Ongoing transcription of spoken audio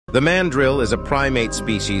The mandrill is a primate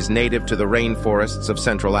species native to the rainforests of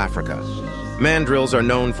Central Africa. Mandrills are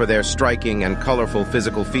known for their striking and colorful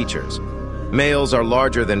physical features. Males are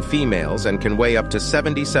larger than females and can weigh up to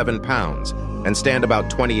 77 pounds and stand about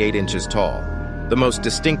 28 inches tall. The most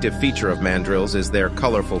distinctive feature of mandrills is their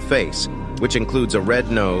colorful face, which includes a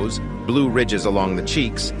red nose, blue ridges along the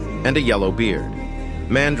cheeks, and a yellow beard.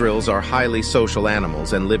 Mandrills are highly social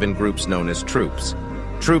animals and live in groups known as troops.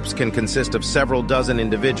 Troops can consist of several dozen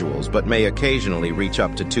individuals but may occasionally reach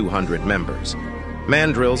up to 200 members.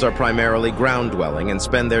 Mandrills are primarily ground-dwelling and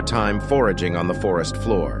spend their time foraging on the forest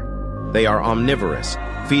floor. They are omnivorous,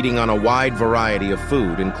 feeding on a wide variety of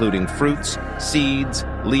food including fruits, seeds,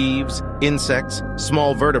 leaves, insects,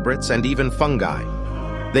 small vertebrates, and even fungi.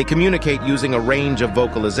 They communicate using a range of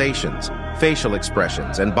vocalizations, facial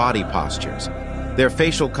expressions, and body postures. Their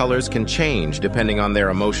facial colors can change depending on their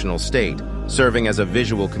emotional state, serving as a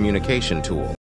visual communication tool.